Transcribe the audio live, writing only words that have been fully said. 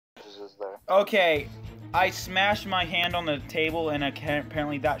is there? Okay, I smashed my hand on the table, and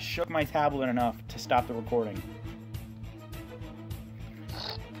apparently that shook my tablet enough to stop the recording.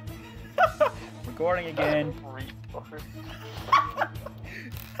 Recording again.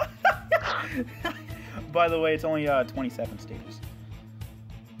 By the way, it's only 27 stages.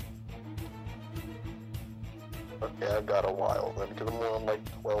 Okay, I've got a while then, because I'm only on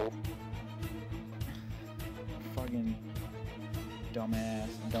like 12. Fucking dumbass,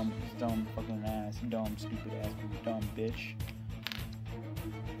 dumb fucking ass, dumb stupid ass, dumb bitch.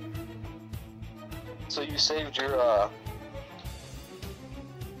 So you saved your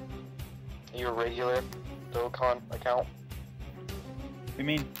regular dokkan account? You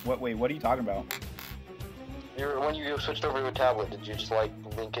mean what? Wait, what are you talking about? When you switched over to a tablet, did you just like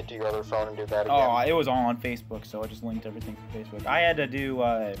link it to your other phone and do that again? Oh, it was all on Facebook, so I just linked everything to Facebook. I had to do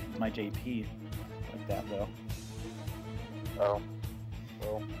my JP like that though. Oh,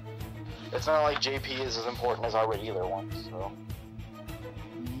 well, it's not like JP is as important as our regular ones, so.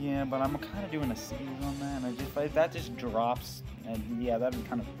 Yeah, but I'm kind of doing a series on that, and if that just drops, and yeah, that'd be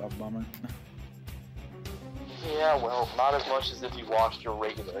kind of a bummer. Yeah, well, not as much as if you lost your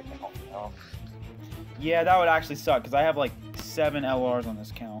regular account, you know? Yeah, that would actually suck, because I have like 7 LRs on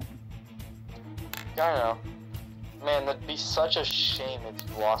this account. I know. Man, that'd be such a shame if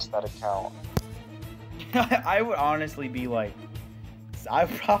you lost that account. I would honestly be like, I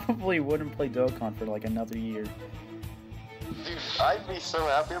probably wouldn't play Dokkan for like another year. Dude, I'd be so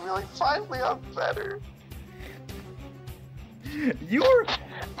happy. I'd be like, finally I'm better.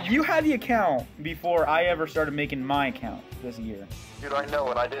 You had the account before I ever started making my account this year. Dude, I know,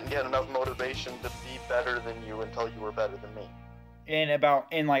 and I didn't get enough motivation to be better than you until you were better than me.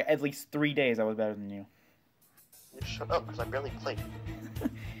 In like at least 3 days, I was better than you. You shut up, because I barely played.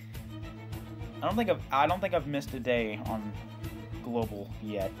 I don't think I've missed a day on global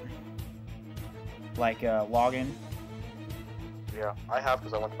yet. Like login. Yeah, I have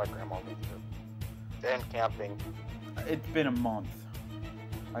because I went to my grandma's too. And camping. It's been a month.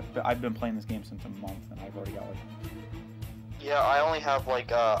 I've been playing this game since a month, and I've already got like. Yeah, I only have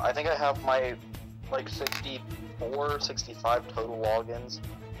like I think I have my like 64, 65 total logins.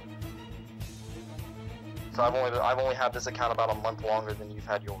 So I've only had this account about a month longer than you've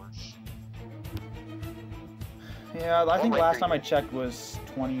had yours. Yeah, I think last time I checked was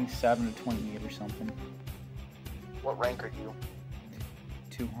 27 to 28 or something. What rank are you?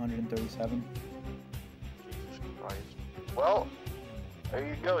 237. Jesus Christ. Well, there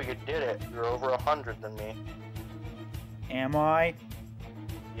you go, you did it. You're over 100 than me. Am I?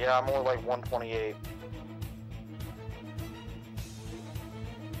 Yeah, I'm only like 128.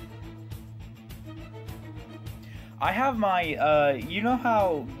 I have my, you know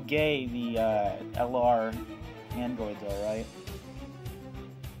how gay the LR androids are, right?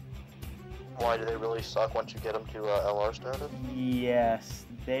 Why, do they really suck once you get them to LR status? Yes,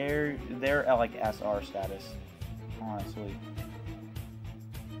 they're like SR status, honestly.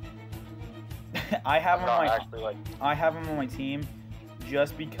 I have them on I have them on my team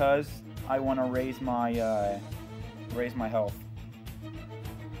just because I want to raise my health.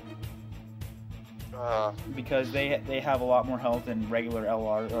 Because they have a lot more health than regular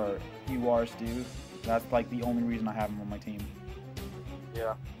LR or URs do. That's like the only reason I have them on my team.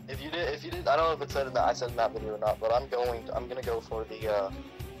 Yeah. If you did, I don't know if it said in that I said in that video or not, but I'm gonna go for the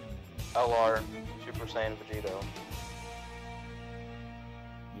LR Super Saiyan Vegeta.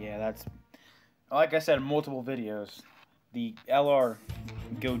 Yeah, that's like I said in multiple videos. The LR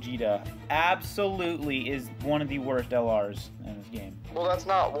Gogeta absolutely is one of the worst LRs in this game. Well, that's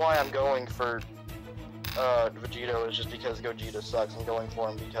not why I'm going for Vegeta. It's just because Gogeta sucks. I'm going for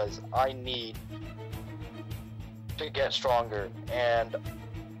him because I need to get stronger, and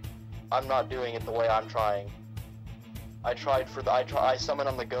I'm not doing it the way I'm trying. I summoned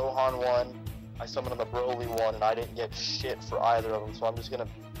on the Gohan one, I summoned on the Broly one, and I didn't get shit for either of them, so I'm just gonna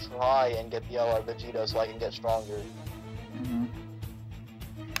try and get the LR Vegeta so I can get stronger. Mm-hmm.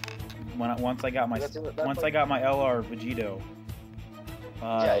 Once I got my LR Vegito.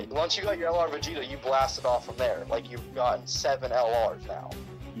 Yeah, once you got your LR Vegeta, you blasted off from there. Like, you've gotten 7 LRs now.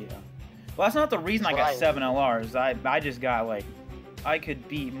 Yeah. Well, that's not the reason I got 7 LRs. I just got, like, I could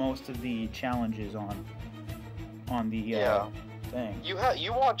beat most of the challenges on the thing. You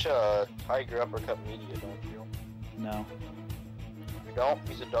watch Tiger Uppercut Media, don't you? No. You don't?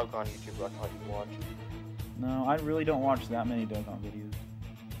 He's a dokkan YouTuber. I thought you watch. No, I really don't watch that many dokkan videos.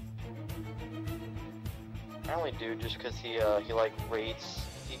 I only do just because he like rates.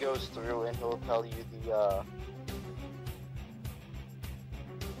 He goes through and he'll tell you the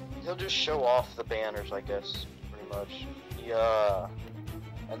he'll just show off the banners, I guess, pretty much.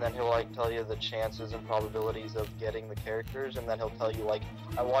 and then he'll like tell you the chances and probabilities of getting the characters, and then he'll tell you like,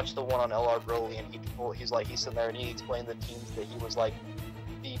 I watched the one on LR Broly, and he's sitting there and he explained the teams that he was like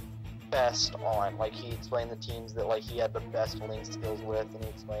the best on. Like he explained the teams that like he had the best link skills with, and he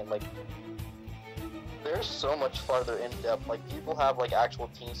explained like there's so much farther in depth. Like people have like actual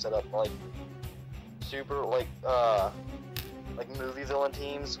teams set up like super like movie villain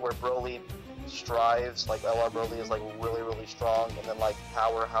teams where Broly strives, like LR Broly is like really strong, and then like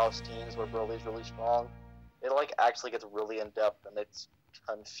powerhouse teams where Broly's really strong. It like actually gets really in depth, and it's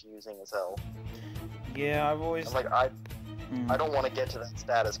confusing as hell. Yeah, I've always. And, like I don't want to get to that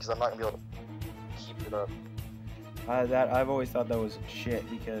status because I'm not gonna be able to keep it up. I've always thought that was shit,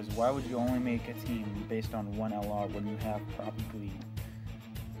 because why would you only make a team based on one LR when you have probably.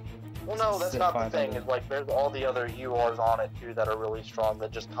 Well, no, that's not the thing. It's like there's all the other URs on it too that are really strong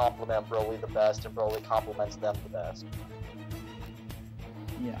that just complement Broly the best, and Broly complements them the best.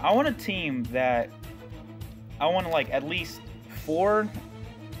 Yeah, I want a team that I want like at least 2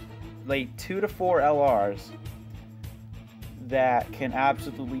 to 4 LRs that can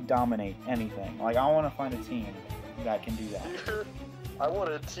absolutely dominate anything. Like I want to find a team that can do that. I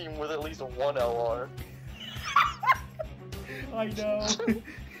want a team with at least 1 LR. I know.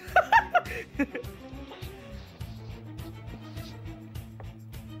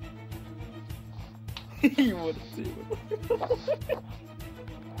 You want a team?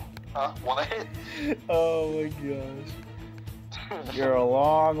 What? Oh my gosh. You're a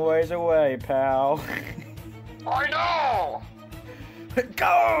long ways away, pal. I know!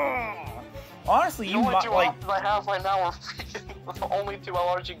 Go! Honestly, you might like. The only 2 options I have right now are freaking the only 2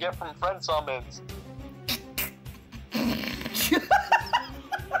 LRs you get from friend summons.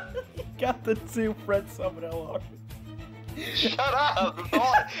 Got the 2 friend summon LR. Shut up!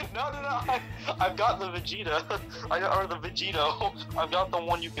 No. I've got the Vegeta. Or the Vegeto. I've got the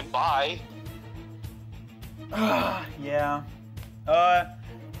one you can buy. Yeah.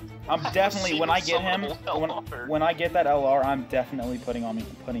 I'm definitely when I get him. When I get that LR, I'm definitely putting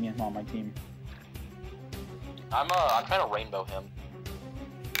him on my team. I'm trying to rainbow him.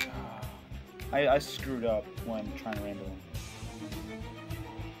 I screwed up when trying to rainbow him.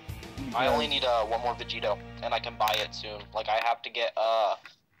 I only need 1 more Vegito, and I can buy it soon. Like I have to get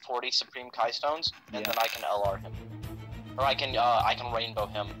 40 Supreme Kai Stones, and then I can LR him, or I can rainbow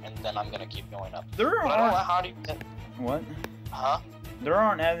him, and then I'm gonna keep going up. There but I don't know how do you get... What? Huh? There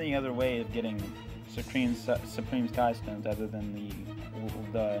aren't any other way of getting Supreme Sky Stones other than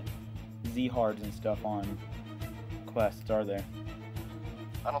the Z hards and stuff on quests, are there?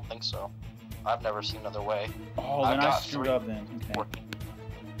 I don't think so. I've never seen another way. Oh, then I screwed up then. Okay.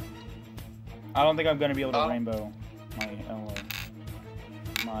 I don't think I'm gonna be able to rainbow my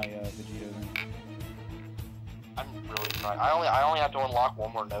Vegeta then. I'm really trying. I only have to unlock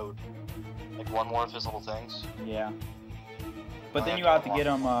 1 more node, like 1 more of his little things. Yeah. But then you have to get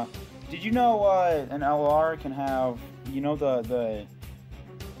him. Did you know an LR can have, you know, the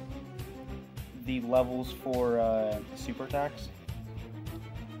levels for super attacks?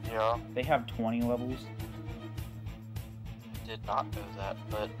 Yeah. They have 20 levels. Did not know that,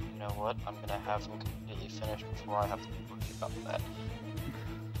 but you know what? I'm gonna have them completely finished before I have to worry about that.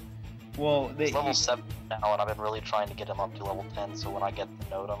 Well, he's level 7 now, and I've been really trying to get him up to level 10, so when I get the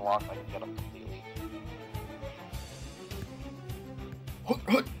node unlocked, I can get him completely.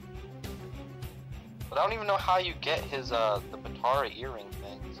 But I don't even know how you get his the Batara earring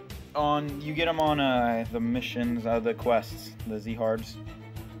things. You get them on the missions, the quests, the Z hards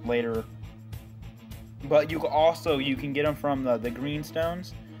later. But you can get them from the green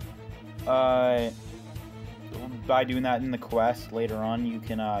stones. By doing that in the quest later on,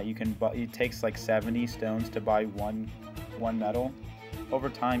 it takes like 70 stones to buy one medal. Over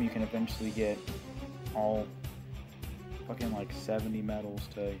time, you can eventually get all fucking like 70 medals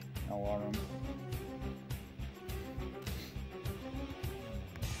to LR them.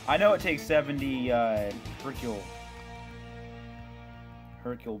 I know it takes 70 Hercule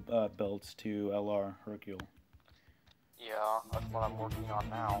builds to LR Hercule. Yeah, that's what I'm working on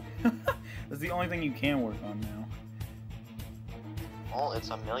now. That's the only thing you can work on now. Well, it's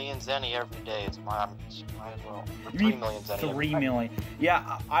 1 million Zenny every day. Might as well. Or 3 million Zenny. 3 million.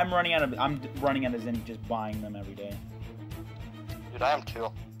 Yeah, I'm running out of Zenny just buying them every day. Dude, I am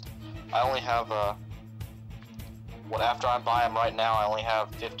too. I only have after I buy them right now, I only have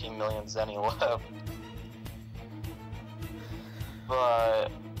 15 million Zenny left. But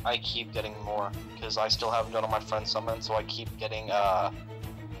I keep getting more because I still haven't done all my friend summons, so I keep getting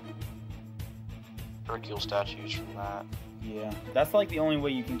Hercule statues from that. Yeah, that's like the only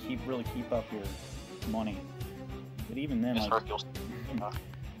way you can really keep up your money. But even then, like,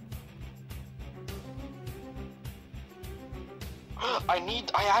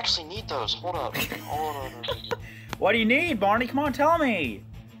 I actually need those. Hold up. Hold on. What do you need, Barney? Come on, tell me.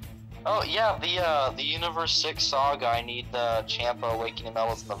 Oh yeah, the Universe 6 Saga. I need the Champa Awakening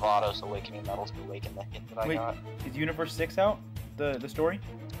Metals and the Vados Awakening Metals to awaken the hit that I got. Is Universe 6 out? The story?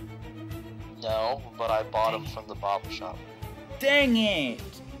 No, but I bought them from the Baba shop. Dang it!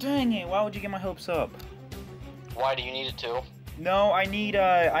 Dang it! Why would you get my hopes up? Why do you need it too? No, I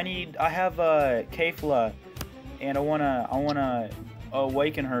have Kefla, and I wanna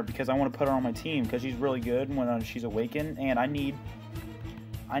awaken her because I want to put her on my team because she's really good when she's awakened, and I need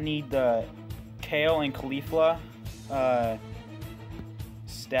the Kale and Caulifla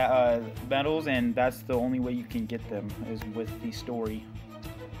medals, and that's the only way you can get them is with the story.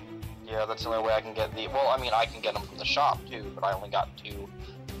 Yeah, that's the only way I can get the. Well, I mean, I can get them from the shop too, but I only got 2.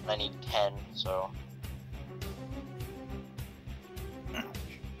 And I need 10, so.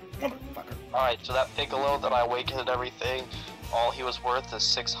 Motherfucker. Alright, so that Piccolo that I awakened and everything, all he was worth is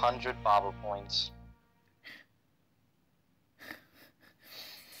 600 Baba points.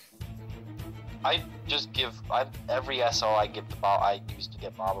 I just give every SO I get I used to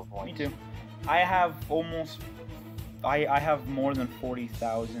get Baba points. Me too. I have I have more than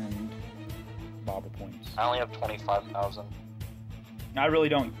 40,000 Baba points. I only have 25,000. I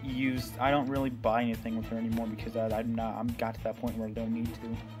don't really buy anything with her anymore because I'm got to that point where I don't need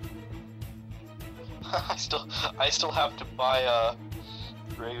to. I still have to buy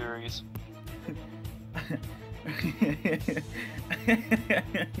Gregory's.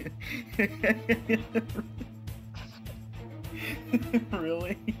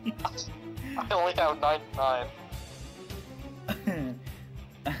 Really? I only have 99.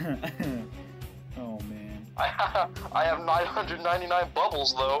 Oh man. I have 999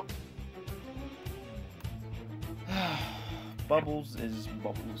 bubbles though. Bubbles is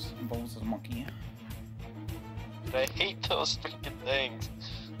bubbles. Bubbles is a monkey. Dude, I hate those freaking things.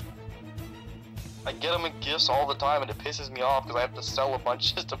 I get them in gifts all the time and it pisses me off because I have to sell a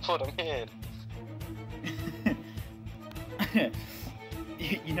bunch just to put them in.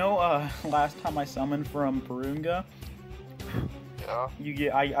 You know, last time I summoned from Purunga, yeah.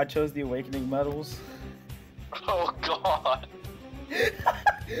 I chose the Awakening Metals. Oh god.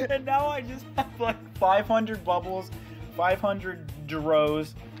 And now I just have like 500 bubbles, 500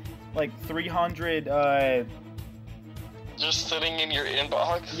 Duros, like 300 just sitting in your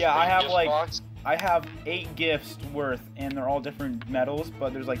inbox? Yeah, I have like box? I have 8 gifts worth and they're all different metals,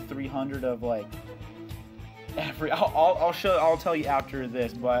 but there's like 300 of like every I'll tell you after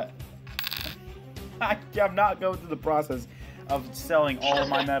this, but I'm not going through the process of selling all of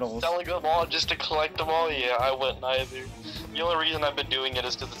my medals. Selling them all just to collect them all? Yeah, I wouldn't either. The only reason I've been doing it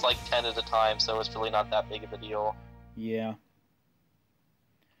is because it's like 10 at a time, so it's really not that big of a deal. Yeah.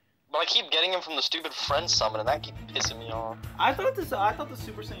 But I keep getting them from the stupid friend summon, and that keeps pissing me off. I thought the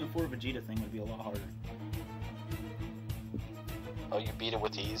Super Saiyan 4 Vegeta thing would be a lot harder. Oh, you beat it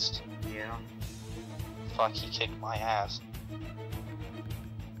with ease? Yeah. Fuck, he kicked my ass.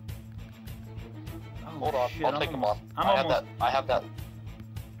 Oh, hold on, shit, I'll take them off. I have that.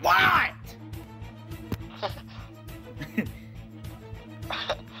 What?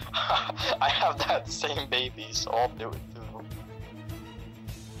 I have that same baby, so I'll do it too.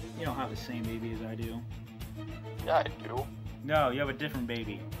 You don't have the same baby as I do. Yeah, I do. No, you have a different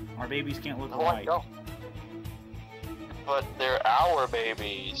baby. Our babies can't look No, alike. I don't. But they're our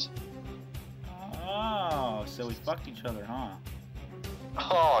babies. Oh, so we fucked each other, huh?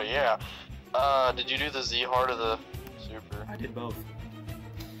 Oh, yeah. Did you do the Z hard or the super? I did both.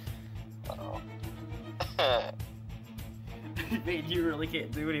 Uh-oh. Man, you really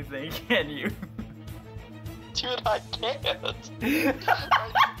can't do anything, can you? Dude, I can't.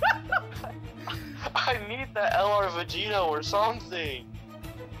 I need that LR Vegeta or something.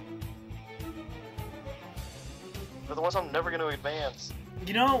 Otherwise, I'm never gonna advance.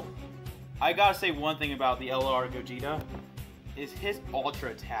 You know, I gotta say one thing about the LR Gogeta is his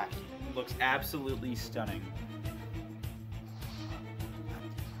ultra attack looks absolutely stunning.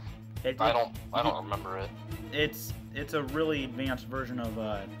 I don't remember it. It's a really advanced version of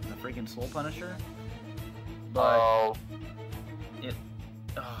the freaking Soul Punisher. But Oh.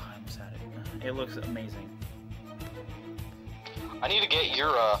 I almost had it. It looks amazing. I need to get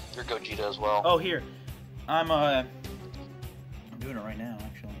your Gogeta as well. Oh, here. I'm doing it right now,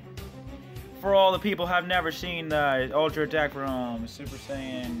 actually. For all the people who have never seen the ultra attack from Super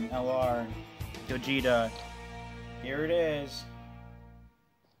Saiyan LR Gogeta, here it is.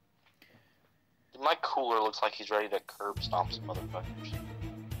 My cooler looks like he's ready to curb stomp some motherfuckers.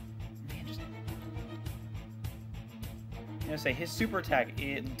 Man, just... I'm gonna say, his super attack,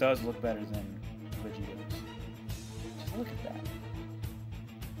 it does look better than Vegeta's. Just look at that.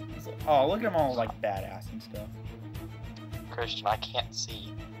 Oh, look at them all like badass and stuff. Christian, I can't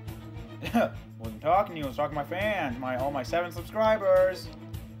see. Wasn't talking to you. I was talking to my fans, all my 7 subscribers.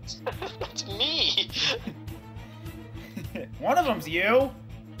 That's me. One of them's you.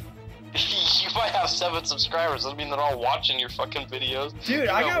 You might have 7 subscribers. Doesn't mean they're all watching your fucking videos. Dude,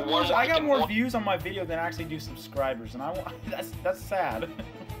 I got more views on my video than actually do subscribers, and that's sad.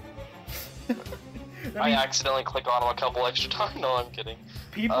 I accidentally click on them a couple extra times. No, I'm kidding.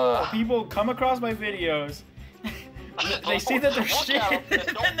 People come across my videos. They see that they're shit,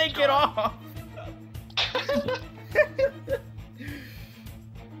 and then they get off.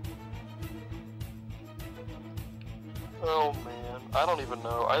 Oh man, I don't even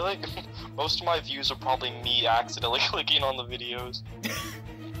know. I like most of my views are probably me accidentally clicking on the videos.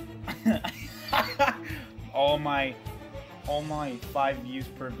 all my 5 views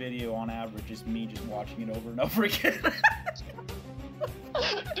per video on average is me just watching it over and over again.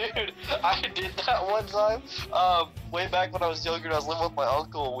 Dude, I did that one time. Way back when I was younger and I was living with my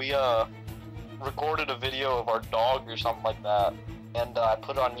uncle, we recorded a video of our dog or something like that. And I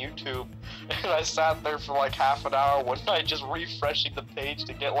put it on YouTube, and I sat there for like half an hour one night just refreshing the page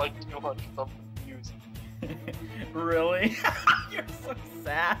to get like 200 something views. Really? You're so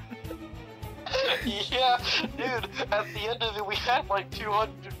sad. Yeah, dude, at the end of it we had like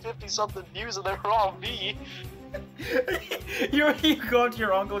 250 something views and they were all me. you go up to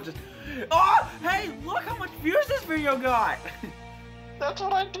your uncle and just, oh, hey, look how much views this video got. That's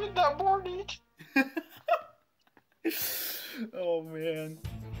what I did that morning. Oh man.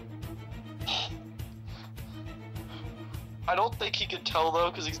 I don't think he could tell though,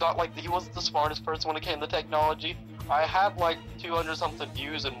 because he wasn't the smartest person when it came to technology. I had like 200 something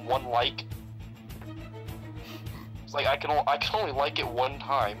views and 1 like. It's like I can only like it 1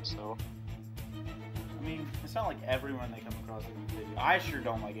 time, so. I mean, it's not like everyone they come across in the video. I sure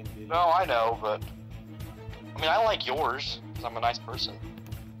don't like any video. No, I know, but I mean, I like yours because I'm a nice person.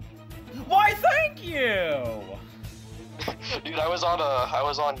 Why, thank you. Dude, I was on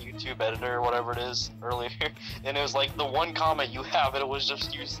YouTube Editor or whatever it is earlier, and it was like the one comment you have, and it was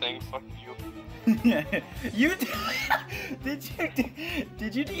just you saying "fuck you." You did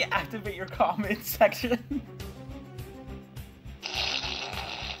you deactivate your comment section?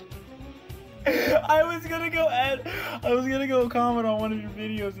 I was gonna go comment on one of your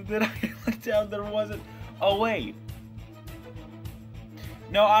videos, and then I looked down, there wasn't. Oh wait.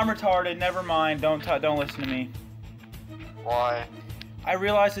 No, I'm retarded. Never mind. Don't listen to me. Why? I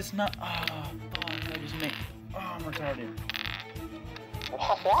realized it's not. Oh, fuck, that just made. Oh, I'm retarded.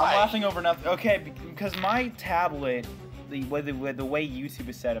 Why? I'm laughing over nothing. Okay, because my tablet, the way YouTube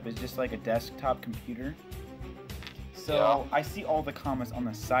is set up, is just like a desktop computer. So yeah. I see all the comments on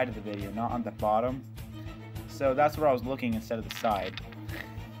the side of the video, not on the bottom. So that's where I was looking instead of the side.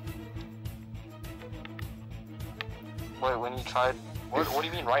 Wait, when you tried. What do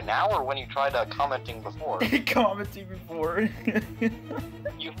you mean, right now, or when you tried commenting before? Commenting before.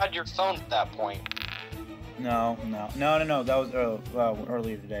 You had your phone at that point. No. That was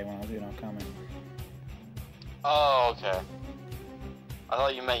earlier today when I was doing a comment. Oh, okay. I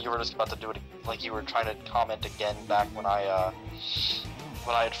thought you meant you were just about to do it, like you were trying to comment again back when I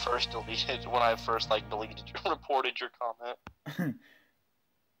had first reported your comment.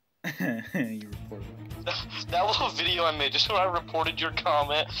 You reported it. That little video I made just when I reported your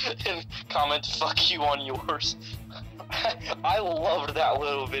comment and comment "fuck you" on yours. I loved that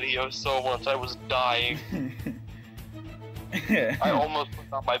little video so much. I was dying. I almost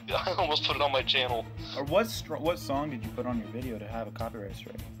put it on my channel. Or what song did you put on your video to have a copyright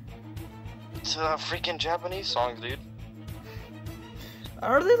strike? It's freaking Japanese songs, dude.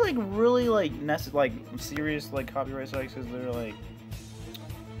 Are they like really like serious like copyright strikes? Because they're like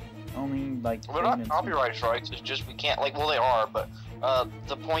only like. Well, they're not copyright strikes. It's just we can't like. Well, they are, but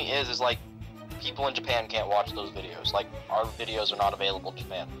the point is like people in Japan can't watch those videos. Like our videos are not available in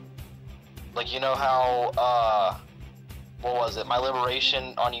Japan. Like you know how what was it? My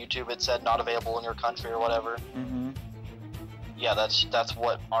Liberation on YouTube. It said not available in your country or whatever. Mm-hmm. Yeah, that's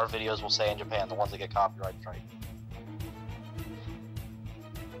what our videos will say in Japan. The ones that get copyright strike.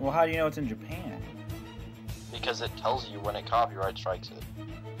 Well, how do you know it's in Japan? Because it tells you when it copyright strikes it.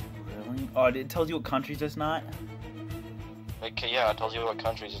 Really? Oh, it tells you what countries it's not? Yeah, it tells you what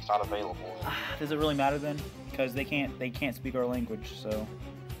countries it's not available in. Does it really matter then? Because they can't speak our language, so.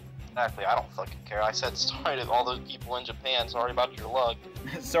 Exactly, I don't fucking care. I said sorry to all those people in Japan. Sorry about your luck.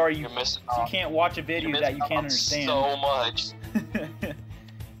 Sorry, you're missing out. You can't watch a video that you can't understand. So much.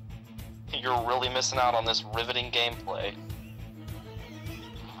 You're really missing out on this riveting gameplay.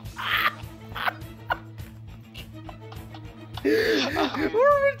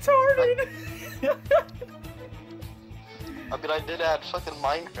 We're retarded! I mean, I did add fucking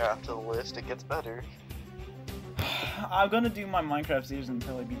Minecraft to the list. It gets better. I'm gonna do my Minecraft series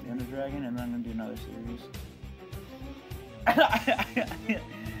until I beat the Ender Dragon, and then I'm gonna do another series.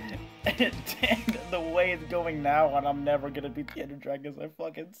 Dang, the way it's going now, and I'm never gonna beat the Ender Dragon because I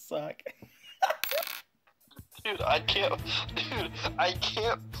fucking suck. Dude, I can't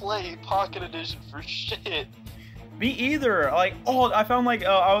play Pocket Edition for shit. Me either. Like, oh, I found like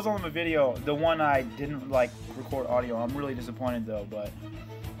I was on the video, the one I didn't like record audio. I'm really disappointed though, but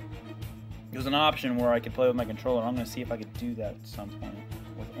there's an option where I could play with my controller. I'm gonna see if I could do that at some point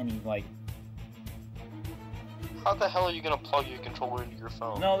with any like. How the hell are you gonna plug your controller into your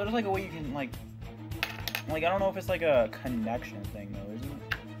phone? No, there's like a way you can like I don't know if it's like a connection thing though, is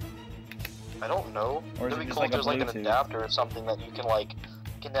it? I don't know. Or is It'd it be just cool like if a there's like an Bluetooth? adapter or something that you can like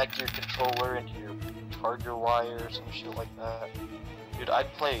connect your controller into your charger wire or some shit like that. Dude, I'd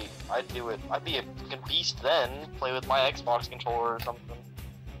do it. I'd be a fucking beast then. Play with my Xbox controller or something.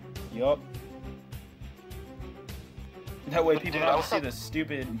 Yup. That way people Dude, don't see the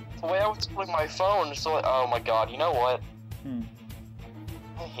stupid. The way I was putting my phone, so like, oh my god, you know what?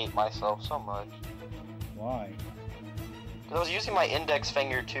 I hate myself so much. Why? Because I was using my index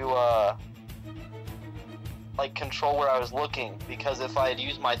finger to like control where I was looking. Because if I had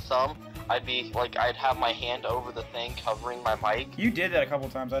used my thumb, I'd have my hand over the thing covering my mic. You did that a couple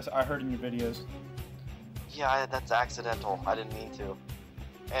times. I heard in your videos. Yeah, that's accidental. I didn't mean to.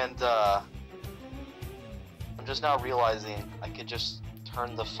 And I'm just now realizing I could just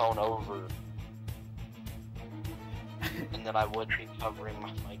turn the phone over, and then I would be covering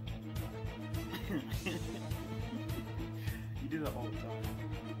my mic. You do that all the time.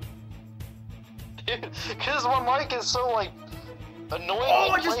 Dude, because my mic is so like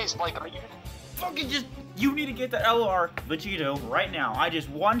annoyingly placed. Like, are you fucking just? You need to get the LR Vegeta right now. I just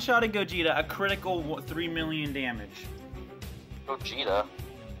one-shotted Gogeta, a critical 3 million damage. Gogeta?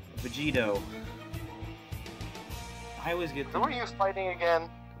 Vegito. I always get. Who are you fighting again?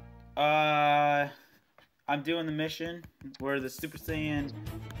 I'm doing the mission where the Super Saiyan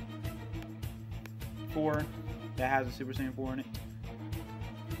 4 that has a Super Saiyan 4 in it.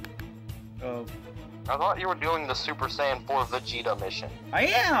 Oh. I thought you were doing the Super Saiyan 4 Vegeta mission. I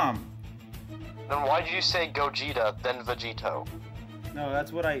am. Then why did you say Gogeta then Vegito? No,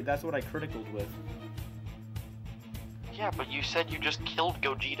 that's what I criticaled with. Yeah, but you said you just killed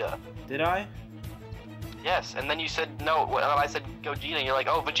Gogeta. Did I? Yes, and then you said no, and I said Gogeta, and you're like,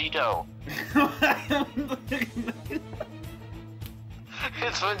 oh, Vegito.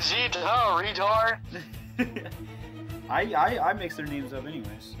 It's Vegeta, retard. I mix their names up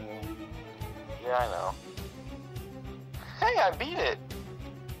anyway, so. Yeah, I know. Hey, I beat it.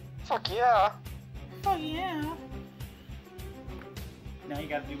 Fuck yeah. Fuck yeah. Now you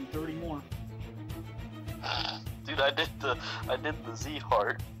gotta do 30 more. Dude, I did the Z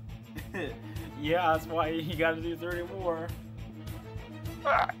heart. Yeah, that's why you gotta do 30 more.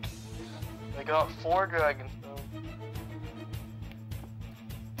 Fuck. I got 4 Dragon Stones.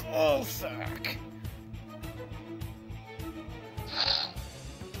 Oh, suck.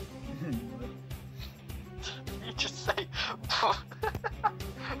 You just say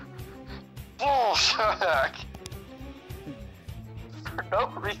bullshit for no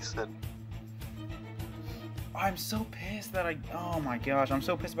reason. I'm so pissed that oh my gosh, I'm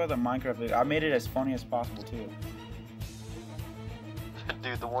so pissed about the Minecraft video. I made it as funny as possible too.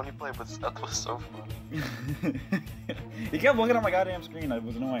 Dude, the one you played with Seth was so funny. He kept looking at my goddamn screen. It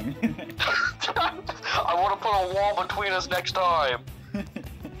was annoying. I want to put a wall between us next time.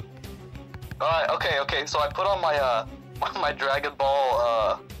 Alright, okay, so I put on my, my Dragon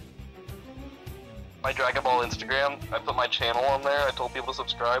Ball, Instagram. I put my channel on there. I told people to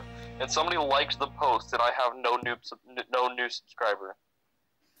subscribe. And somebody liked the post, and I have no new subscriber.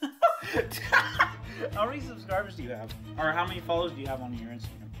 How many subscribers do you have? Or how many followers do you have on your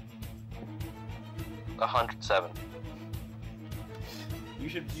Instagram? 107. You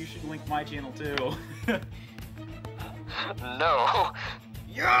should link my channel too. No.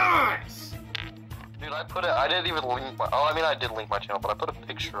 Yes! Dude, I didn't even link I did link my channel, but I put a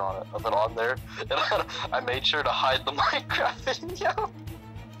picture of it on there, and I made sure to hide the Minecraft video.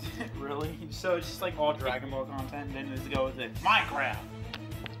 Really? So it's just like all Dragon Ball content, and then just go with it. Minecraft!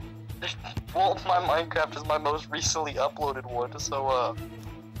 Well, my Minecraft is my most recently uploaded one, so,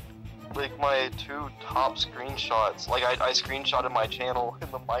 like, my 2 top screenshots, like, I screenshotted my channel,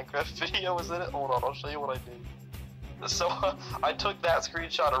 and the Minecraft video was in it. Hold on, I'll show you what I did. So, I took that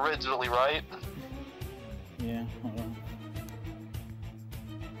screenshot originally, right? Yeah, hold on.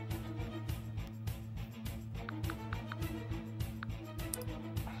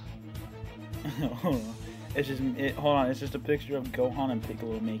 Hold on. It's just hold on. It's just a picture of Gohan and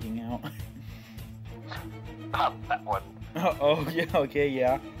Piccolo making out. Not that one. Oh yeah. Okay.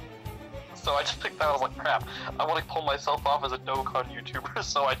 Yeah. So I just picked that. I was like, crap. I want to pull myself off as a dokkan YouTuber,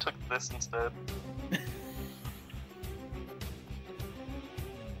 so I took this instead.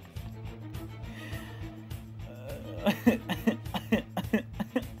 Did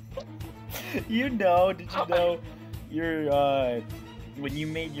you know your when you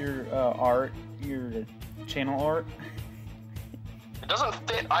made your art, your channel art? It doesn't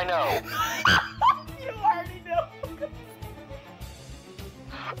fit, I know. You already know.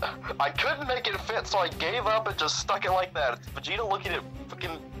 I couldn't make it fit, so I gave up and just stuck it like that. It's Vegeta looking at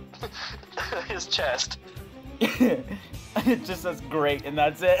fucking his chest. It just says great, and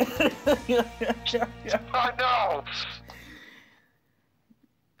that's it. I know.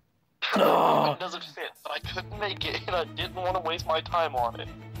 Oh. It doesn't fit, but I couldn't make it, and I didn't want to waste my time on it.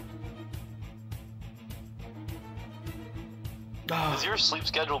 Is your sleep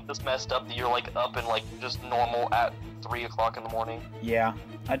schedule this messed up that you're like up and like just normal at 3 o'clock in the morning? Yeah,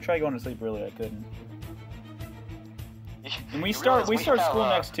 I tried going to sleep early. I couldn't. And we start have, school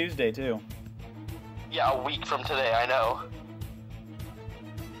next Tuesday too. Yeah, a week from today. I know.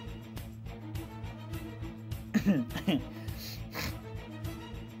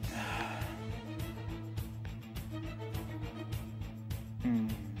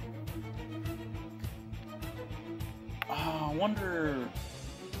 Oh, I wonder,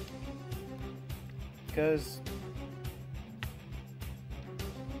 because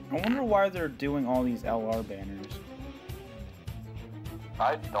I wonder why they're doing all these LR banners.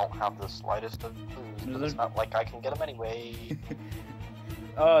 I don't have the slightest of clues, but it's not like I can get them anyway.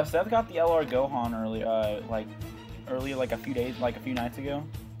 Seth got the LR Gohan early, like a few nights ago.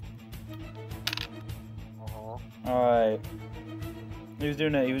 He was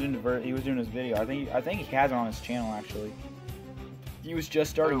doing his video. I think he has it on his channel actually. He was just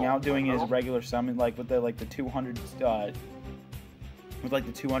starting out doing his regular summon, like with the 200 with like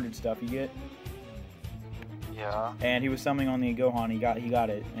the 200 stuff you get. Yeah. And he was summoning on the Gohan. He got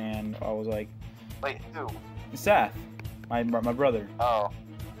it, and I was like, wait, who? Seth, my brother. Oh.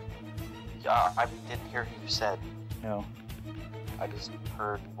 Yeah, I didn't hear who you said. No. I just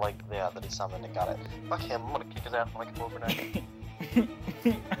heard that he summoned and got it. Fuck him. I'm gonna kick his ass when I come over now.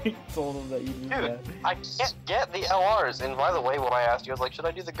 I told him that you did that. Dude, I can't get the LRs. And by the way, when I asked you, I was like, should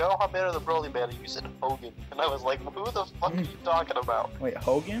I do the Gohan banner or the Broly banner? You said Hogan. And I was like, who the fuck are you talking about? Wait,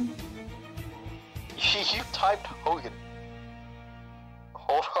 Hogan? You typed Hogan.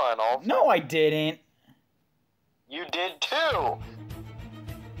 Hold on, No, I didn't. You did too!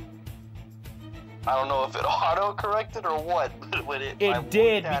 I don't know if it auto-corrected or what, but when it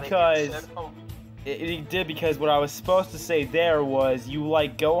did because... It did because what I was supposed to say there was you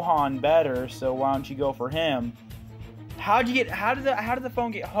like Gohan better, so why don't you go for him? How did the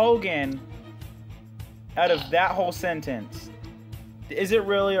phone get Hogan out of that whole sentence? Is it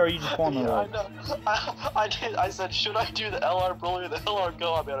really, or are you just pulling the word? I did. I said, should I do the LR Broly or the LR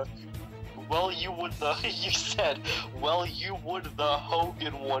Gohan banner? Well, you would the. You said, well, you would the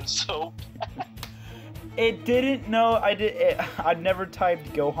Hogan one so bad. It didn't know. I'd never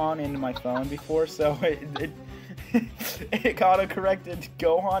typed Gohan into my phone before, so it auto-corrected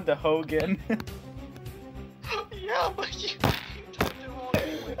Gohan to Hogan. Yeah, but you typed it wrong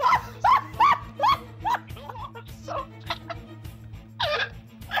anyway. So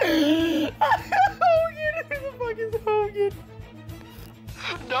Hogan, who the fuck is Hogan?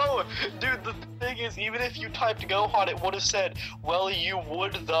 No, dude, the thing is, even if you typed Gohan, it would have said, well, you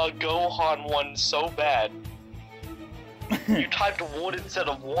would the Gohan one so bad. You typed would instead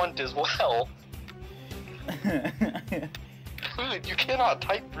of want as well. Dude, you cannot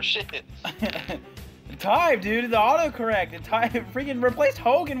type for shit. Type, dude, the autocorrect. It freaking replaced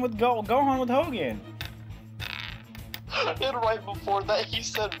Hogan with Gohan with Hogan. And right before that, he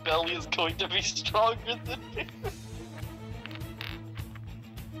said Belly is going to be stronger than me.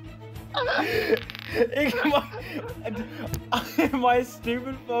 My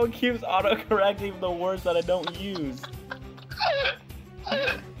stupid phone keeps autocorrecting the words that I don't use.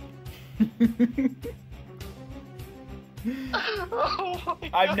 Oh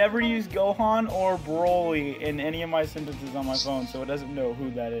I've never used Gohan or Broly in any of my sentences on my phone, so it doesn't know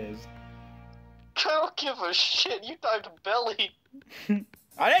who that is. I don't give a shit, you typed Belly.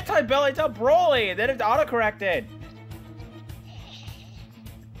 I didn't type Belly, I typed Broly, then it autocorrected.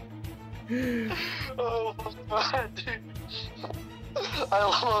 Oh my god, dude. I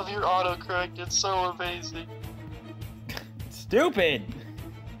love your autocorrect, it's so amazing. Stupid!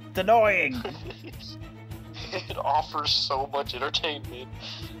 It's annoying! It offers so much entertainment.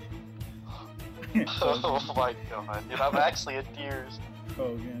 Oh my god, dude, I'm actually in tears.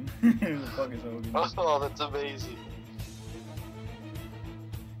 Hogan. Who the fuck is Hogan? Oh, that's amazing.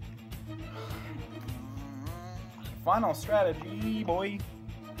 Final strategy, boy.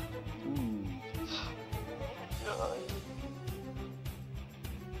 Ooh. God.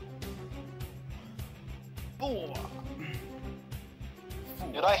 Boy.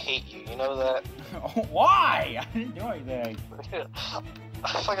 Dude, I hate you, you know that? Why? I didn't do anything.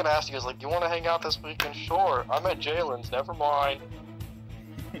 I fucking asked you, I was like, you want to hang out this weekend? Sure. I'm at Jalen's, never mind.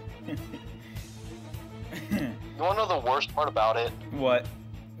 You want to know the worst part about it? What?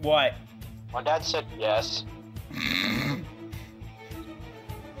 What? My dad said yes.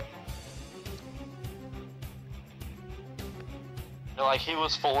 Like, he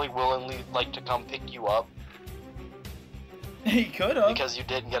was fully willingly, like, to come pick you up. He could've. Because you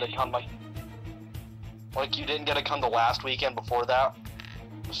didn't get to come, like, you didn't get to come the last weekend before that.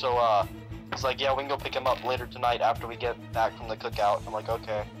 So, he's like, yeah, we can go pick him up later tonight after we get back from the cookout. I'm like,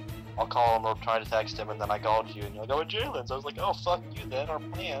 okay. I'll call him or try to text him, and then I called you, and you're like, oh, Jalen's. I was like, oh, fuck you then, our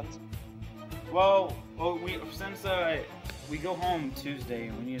plans. Well, since we go home Tuesday,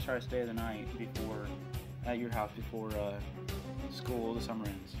 and we need to try to stay the night before at your house before school the summer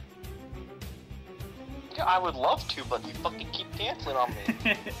ends. Yeah, I would love to, but you fucking keep canceling on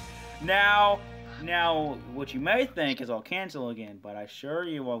me. Now, what you may think is I'll cancel again, but I assure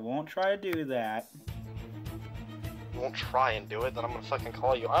you I won't try to do that. You won't try and do it, then I'm gonna fucking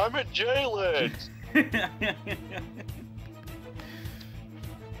call you. I'm at Jalen's.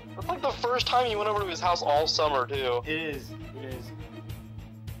 That's like the first time you went over to his house all summer, too. It is.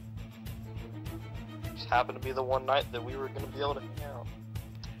 Just happened to be the one night that we were gonna be able to hang out.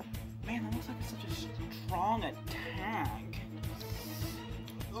 Man, that looks like it's such a strong attack.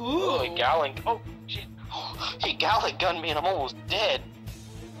 Ooh. Oh, he Gallon. Oh, shit. He Gallon gunned me and I'm almost dead.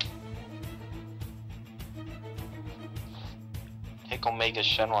 Take Omega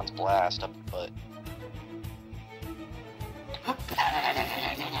Shenron's blast up the butt.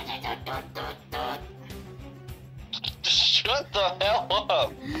 Shut the hell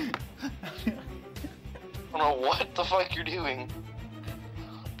up! I don't know what the fuck you're doing.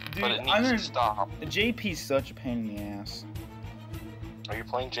 Dude, but it needs to stop. JP's such a pain in the ass. Are you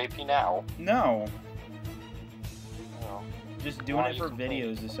playing JP now? No. No. Just doing it for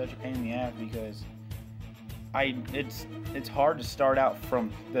videos is such a pain in the ass because it's hard to start out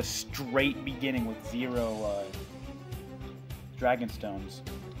from the straight beginning with 0 Dragon Stones.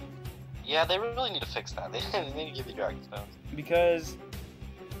 Yeah, they really need to fix that. They need to give you Dragon Stones. Because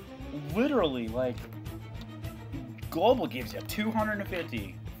literally, like, Global gives you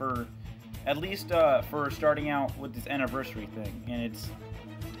 250 for at least for starting out with this anniversary thing, and it's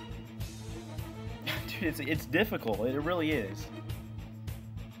dude, it's difficult. It really is.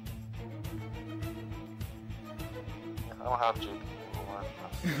 I don't have JP anymore.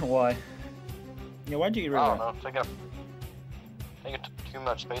 Why? Yeah, why'd you get rid I of don't know. I think it took too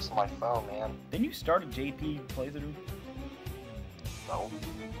much space on my phone, man. Didn't you start a JP playthrough? No.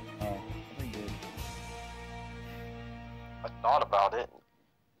 Oh, I thought you did. I thought about it,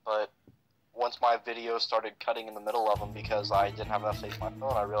 but once my videos started cutting in the middle of them because I didn't have enough space on my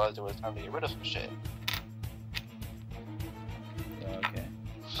phone, I realized it was time to get rid of some shit. Okay.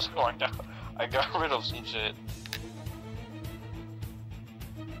 So I got rid of some shit.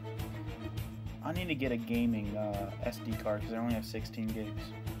 I need to get a gaming SD card because I only have 16 gigs.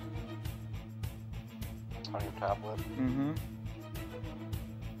 On your tablet. Mm-hmm.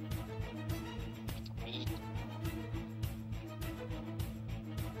 Neat.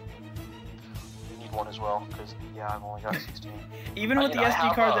 Need one as well, because yeah, I've only got 16. Even with the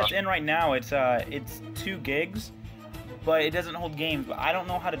SD card that's in right now, it's 2 gigs, but it doesn't hold games. But I don't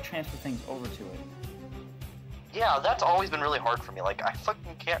know how to transfer things over to it. Yeah, that's always been really hard for me. Like, I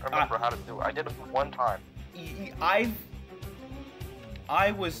fucking can't remember how to do it. I did it one time. I've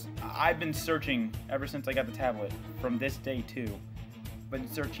been searching ever since I got the tablet, from this day too. Been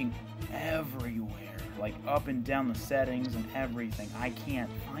searching everywhere, like up and down the settings and everything. I can't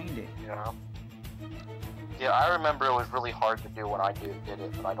find it. Yeah. Yeah, I remember it was really hard to do when I did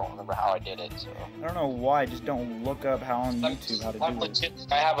it, but I don't remember how I did it, so. I don't know why, just don't look up on YouTube how to do it.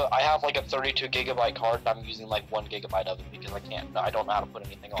 I have like a 32 gigabyte card, and I'm using like 1 gigabyte of it because I don't know how to put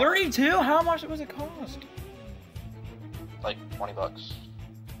anything on 32? It. How much was it cost? Like $20.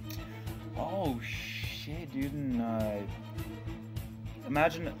 Oh shit, dude, and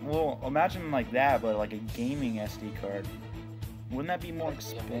imagine like that, but like a gaming SD card. Wouldn't that be more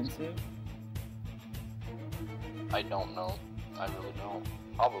expensive? I don't know. I really don't.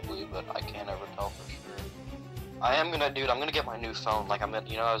 Probably, but I can't ever tell for sure. I am gonna, dude. I'm gonna get my new phone. Like I'm gonna,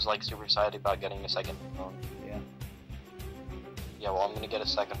 I was like super excited about getting a second phone. Yeah. Yeah, well, I'm gonna get a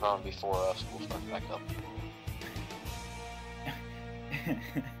second phone before school starts back up.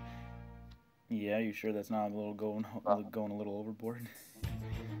 Yeah, you sure that's not a little going a little overboard?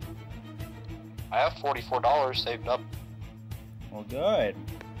 I have $44 saved up. Well, good.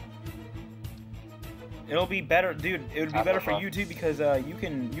 It'll be better, dude. It would be better for you too because you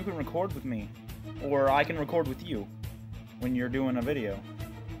can record with me, or I can record with you when you're doing a video.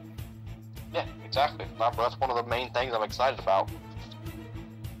 Yeah, exactly. That's one of the main things I'm excited about.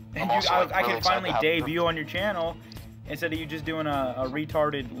 And I can finally debut on your channel instead of you just doing a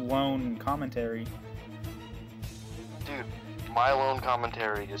retarded lone commentary. Dude, my lone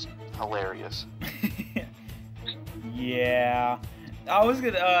commentary is hilarious. Yeah, I was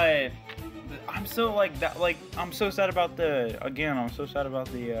gonna. I'm so like that. Like I'm so sad about the. Again, I'm so sad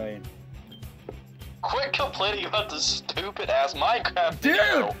about the. Quit complaining about the stupid ass Minecraft Dude,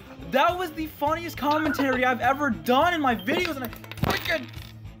 video. That was the funniest commentary I've ever done in my videos, and I freaking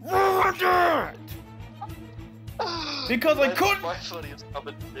ruined it. Because I couldn't. My funniest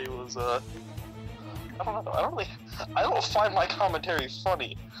commentary was I don't know. I don't find my commentary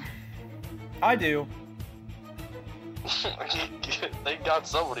funny. I do. Thank God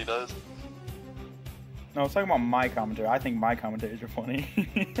somebody does. No, I was talking about my commentary. I think my commentaries are funny.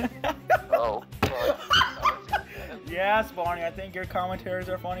 Oh. Yes, Barney, I think your commentaries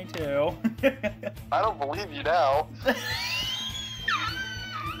are funny too. I don't believe you now.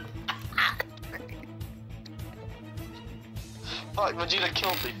 Fuck, Vegeta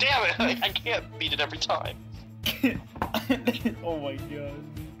killed me. Damn it! I can't beat it every time. Oh my god.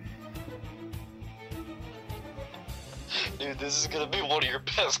 Dude, this is gonna be one of your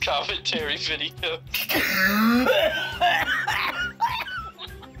best commentary videos.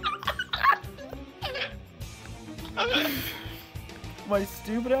 My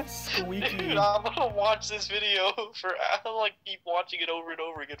stupid ass squeaky. Dude, I'm gonna watch this video for, I'll like keep watching it over and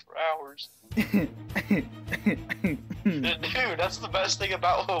over again for hours. Dude, that's the best thing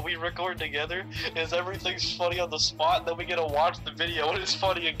about when we record together, is everything's funny on the spot, and then we get to watch the video and it's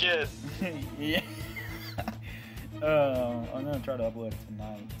funny again. Yeah. I'm gonna try to upload it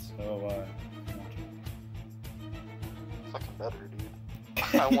tonight, so watch it. Fucking better,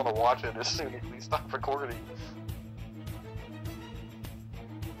 dude. I wanna watch it as soon as we stop recording.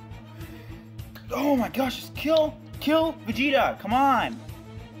 Oh my gosh, just kill Vegeta, come on!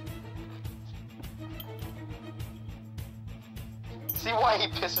 See why he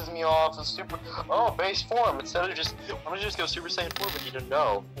pisses me off? The super, base form, instead of just, why don't you just go Super Saiyan 4, Vegeta?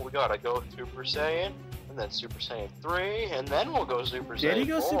 No. Oh my god, I go Super Saiyan, and then Super Saiyan 3, and then we'll go Super Saiyan 4. Did he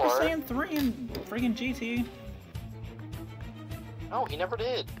go Super Saiyan 3 in friggin' GT? No, he never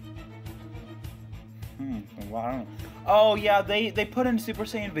did. Well, I don't know. Oh yeah, they put in Super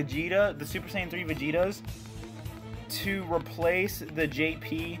Saiyan Vegeta, the Super Saiyan 3 Vegetas, to replace the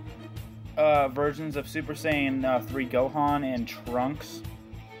JP versions of Super Saiyan 3 Gohan and Trunks.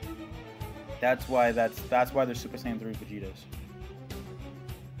 That's why they're Super Saiyan 3 Vegetas.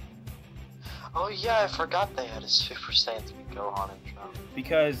 Oh yeah, I forgot they had a Super Saiyan 3 Gohan and Trunks.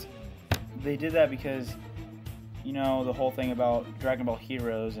 Because they did that because, you know, the whole thing about Dragon Ball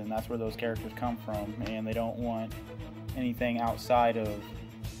Heroes, and that's where those characters come from, and they don't want anything outside of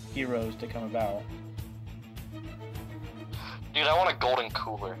Heroes to come about. Dude, I want a golden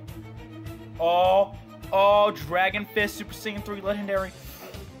cooler. Oh, Dragon Fist Super Saiyan 3 Legendary.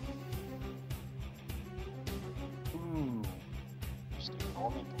 Ooh.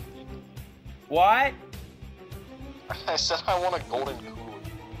 What? I said I want a golden cooler.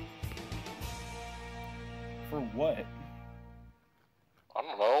 For what? I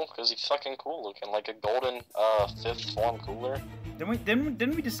don't know, cause he's fucking cool looking, like a golden, 5th form cooler.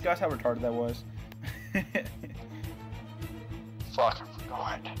 Didn't we discuss how retarded that was? Fuck, I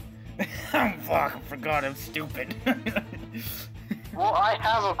forgot. Fuck, I forgot, I'm stupid. Well, I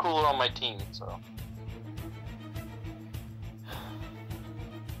have a cooler on my team, so.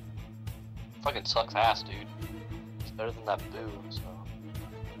 Fucking sucks ass, dude. It's better than that boo, so.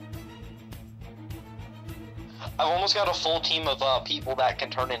 I've almost got a full team of people that can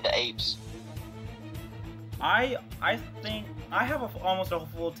turn into apes. I think I have almost a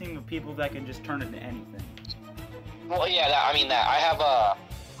full team of people that can just turn into anything. Well, yeah,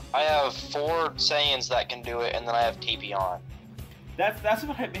 I have 4 Saiyans that can do it, and then I have Tapion. That's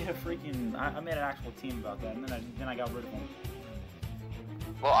what I made a freaking. I made an actual team about that, and then I got rid of them.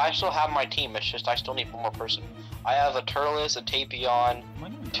 Well, I still have my team. It's just I still need one more person. I have a Turles, a Tapion,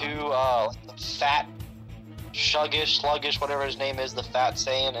 2 fat, sluggish, whatever his name is, the fat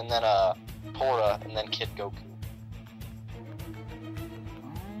Saiyan, and then Tora, and then Kid Goku.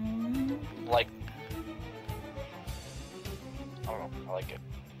 like, I don't know, I like it.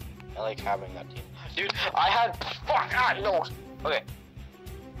 I like having that team. Dude, I had, no, okay.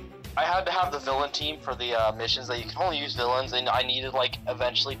 I had to have the villain team for the missions that you can only use villains, and I needed, like,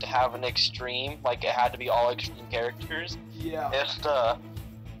 eventually to have an extreme, like, it had to be all extreme characters. Yeah. And,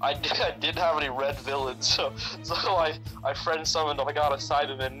 I didn't have any red villains, so I friend summoned him, I got a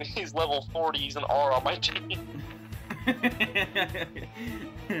Cyberman, and he's level 40, he's an R on my team.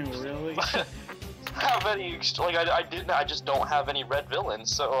 Really? Have any, like, I just don't have any red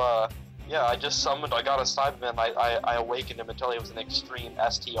villains, so, yeah, I just summoned, I got a Cyberman, I awakened him until he was an extreme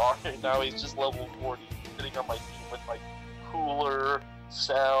STR, and now he's just level 40, sitting on my team with, like, Cooler,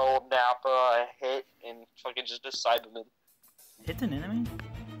 Cell, Nappa, Hit, and fucking just a Cyberman. Hit's an enemy?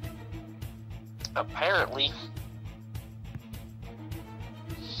 Apparently.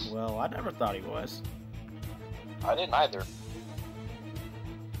 Well, I never thought he was. I didn't either.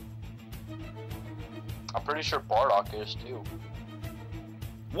 I'm pretty sure Bardock is too.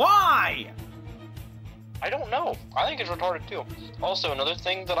 Why? I don't know. I think it's retarded too. Also, another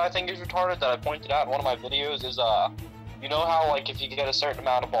thing that I think is retarded that I pointed out in one of my videos is, you know how, like, if you get a certain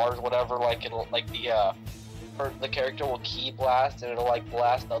amount of bars or whatever, like, it'll, like, the character will key blast and it'll, like,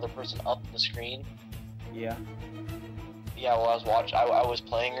 blast the other person up the screen? Yeah. Yeah, well, I was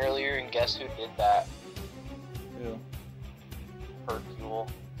playing earlier, and guess who did that? Who? Hercule.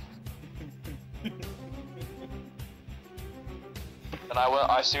 And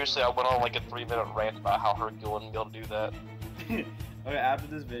I seriously went on like a 3-minute rant about how Hercule wouldn't be able to do that. Okay, after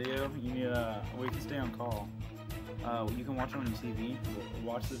this video, you need we can stay on call. You can watch it on the TV.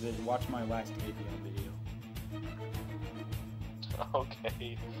 Watch my last Tapion video.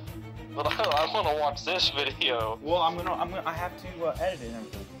 Okay. But I want to watch this video. Well, I have to edit it and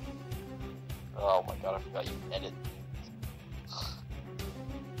everything. Oh my god, I forgot you edit.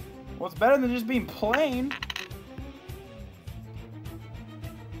 Well, it's better than just being plain.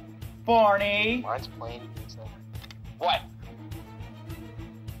 Barney! Mine's plain. What?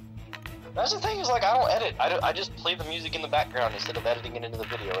 That's the thing, is like, I don't edit. I just play the music in the background instead of editing it into the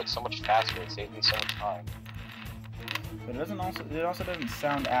video. It's so much faster. It saves me so much time. But it also doesn't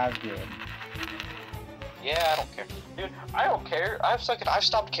sound as good. Yeah, I don't care. Dude, I don't care. I've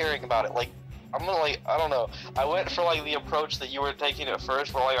stopped caring about it. Like, I'm gonna, like, I don't know. I went for, like, the approach that you were taking at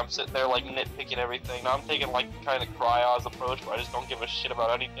first, where, like, I'm sitting there, like, nitpicking everything. Now I'm taking, like, kind of Cryo's approach, where I just don't give a shit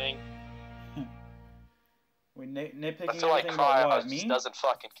about anything. We nitpicking I feel like everything about what? Cryo Me? just doesn't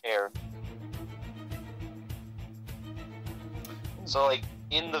fucking care. So, like,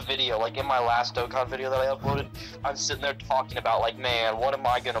 in the video, like, in my last dokkan video that I uploaded, I'm sitting there talking about, like, man, what am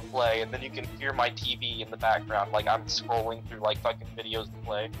I gonna play? And then you can hear my TV in the background, like, I'm scrolling through, like, fucking videos to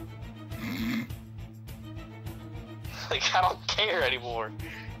play. Like, I don't care anymore.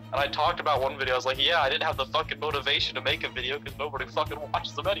 And I talked about one video, I was like, yeah, I didn't have the fucking motivation to make a video because nobody fucking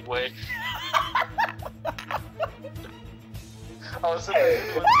watches them anyway. I was sitting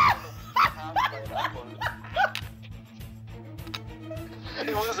there doing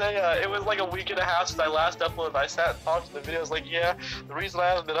it was like a week and a half since I last uploaded, and I sat and talked to the video. I was like, yeah, the reason I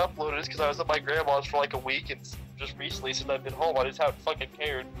haven't been uploaded is because I was at my grandma's for like a week, and just recently since I've been home, I just haven't fucking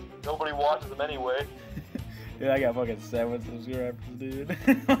cared. Nobody watches them anyway. Yeah, I got fucking 7 subscribers, dude.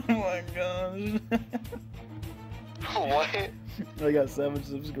 Oh my gosh. What? I got 7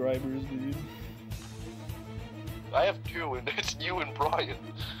 subscribers, dude. I have 2, and it's you and Brian.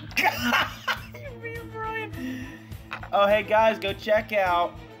 Me and Brian. Oh, hey guys, go check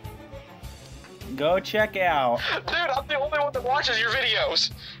out. Go check out. Dude, I'm the only one that watches your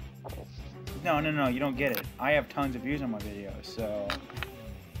videos. No, you don't get it. I have tons of views on my videos, so.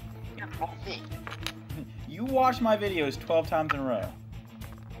 Me. You watch my videos 12 times in a row.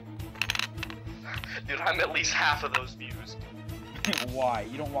 Dude, I'm at least half of those views. Why?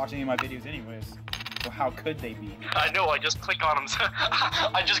 You don't watch any of my videos anyways. So how could they be? I know, I just click on them.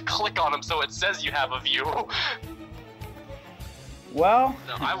 I just click on them so it says you have a view. Well,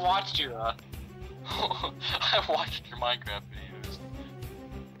 No, I watched your I watched your Minecraft videos.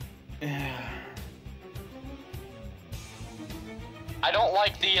 I don't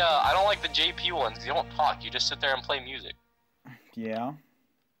like the JP ones. You don't talk. You just sit there and play music. Yeah.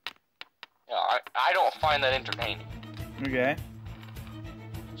 Yeah, I don't find that entertaining. Okay.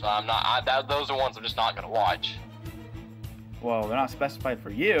 So I'm not. Those are ones I'm just not gonna watch. Well, they're not specified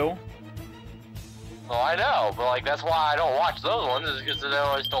for you. Well, I know, but like that's why I don't watch those ones, is because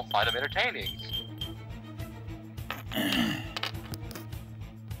I just don't find them entertaining.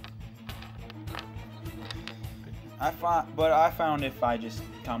 I found if I just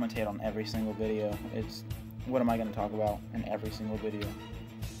commentate on every single video, what am I gonna talk about in every single video?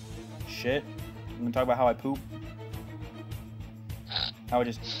 shit. I'm gonna talk about how I poop. I would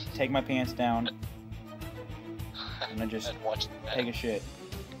just take my pants down and then just take a shit.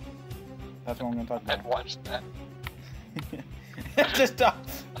 That's what I'm gonna talk about. I'd watch that. Just a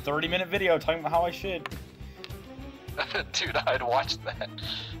 30-minute video talking about how I shit. Dude, I'd watch that.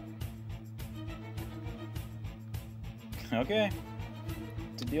 Okay.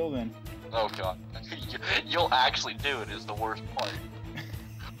 It's a deal then. Oh god. You'll actually do it is the worst part.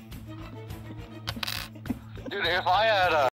 Dude, if I had